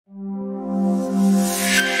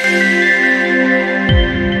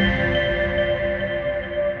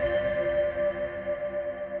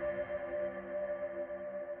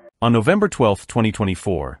On November 12,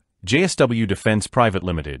 2024, JSW Defense Private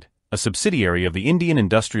Limited, a subsidiary of the Indian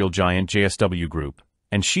industrial giant JSW Group,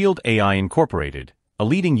 and Shield AI Incorporated, a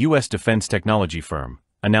leading U.S. defense technology firm,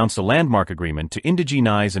 announced a landmark agreement to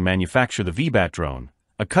indigenize and manufacture the VBAT drone,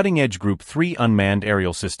 a cutting-edge Group 3 unmanned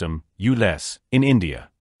aerial system, ULES, in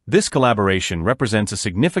India. This collaboration represents a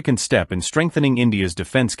significant step in strengthening India's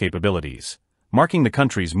defense capabilities, marking the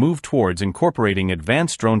country's move towards incorporating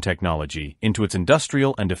advanced drone technology into its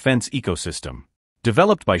industrial and defense ecosystem.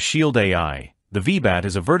 Developed by Shield AI, the VBAT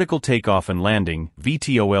is a vertical takeoff and landing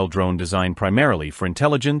 (VTOL) drone designed primarily for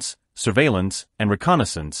intelligence, surveillance, and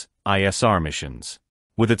reconnaissance (ISR) missions.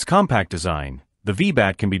 With its compact design, the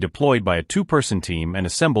VBAT can be deployed by a two-person team and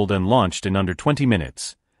assembled and launched in under 20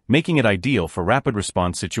 minutes, making it ideal for rapid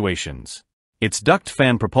response situations. Its duct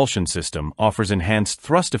fan propulsion system offers enhanced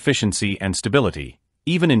thrust efficiency and stability,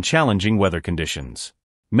 even in challenging weather conditions.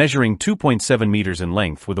 Measuring 2.7 meters in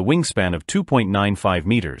length with a wingspan of 2.95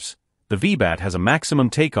 meters, the VBAT has a maximum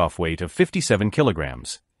takeoff weight of 57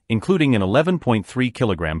 kilograms, including an 11.3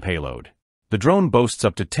 kilogram payload. The drone boasts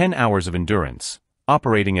up to 10 hours of endurance,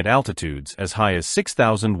 operating at altitudes as high as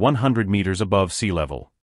 6,100 meters above sea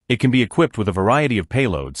level. It can be equipped with a variety of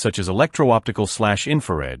payloads such as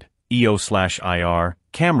electro-optical/infrared, EO/IR,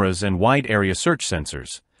 cameras and wide-area search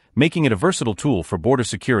sensors, making it a versatile tool for border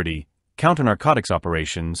security, counter-narcotics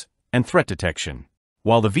operations, and threat detection.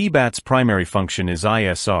 While the VBAT's primary function is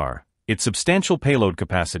ISR, its substantial payload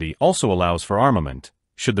capacity also allows for armament,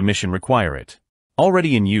 should the mission require it.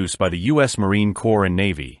 Already in use by the U.S. Marine Corps and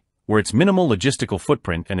Navy, where its minimal logistical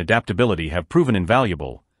footprint and adaptability have proven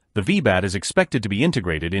invaluable, the VBAT is expected to be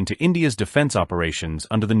integrated into India's defense operations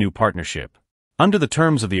under the new partnership. Under the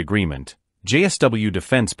terms of the agreement, JSW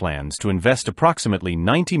Defense plans to invest approximately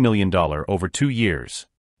 $90 million over 2 years.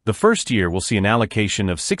 The first year will see an allocation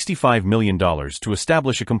of $65 million to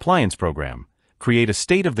establish a compliance program, create a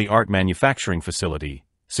state-of-the-art manufacturing facility,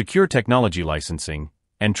 secure technology licensing,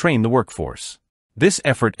 and train the workforce. This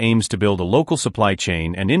effort aims to build a local supply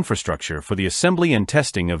chain and infrastructure for the assembly and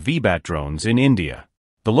testing of VBAT drones in India.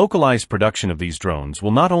 The localized production of these drones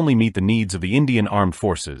will not only meet the needs of the Indian Armed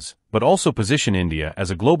Forces, but also position India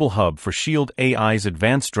as a global hub for Shield AI's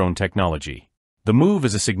advanced drone technology. The move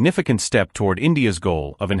is a significant step toward India's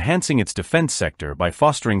goal of enhancing its defense sector by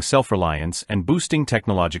fostering self-reliance and boosting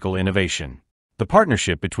technological innovation. The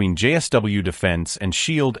partnership between JSW Defense and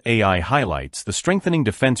Shield AI highlights the strengthening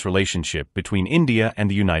defense relationship between India and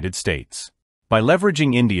the United States. By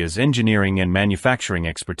leveraging India's engineering and manufacturing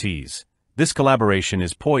expertise, this collaboration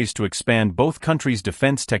is poised to expand both countries'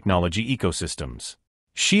 defense technology ecosystems.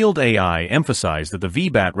 Shield AI emphasized that the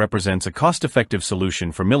VBAT represents a cost-effective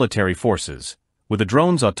solution for military forces, with the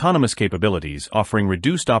drone's autonomous capabilities offering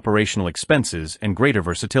reduced operational expenses and greater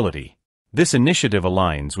versatility. This initiative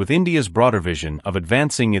aligns with India's broader vision of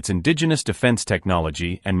advancing its indigenous defense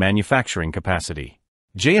technology and manufacturing capacity.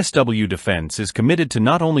 JSW Defense is committed to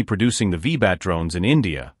not only producing the VBAT drones in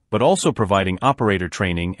India, but also providing operator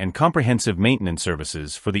training and comprehensive maintenance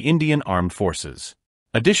services for the Indian Armed Forces.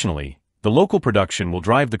 Additionally, the local production will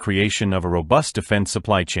drive the creation of a robust defense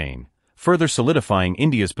supply chain, further solidifying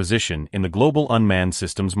India's position in the global unmanned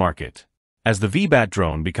systems market. As the VBAT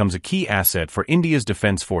drone becomes a key asset for India's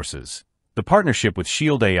defense forces, the partnership with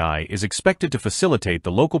Shield AI is expected to facilitate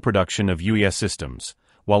the local production of UES systems,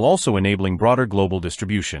 while also enabling broader global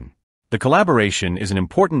distribution. The collaboration is an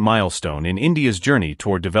important milestone in India's journey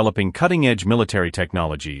toward developing cutting-edge military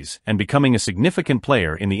technologies and becoming a significant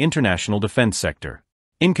player in the international defense sector.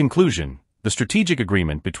 In conclusion, the strategic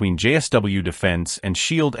agreement between JSW Defense and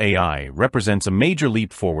Shield AI represents a major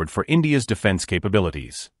leap forward for India's defense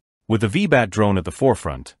capabilities. With the VBAT drone at the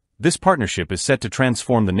forefront, this partnership is set to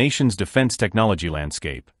transform the nation's defense technology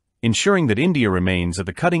landscape, ensuring that India remains at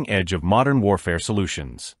the cutting edge of modern warfare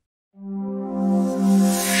solutions.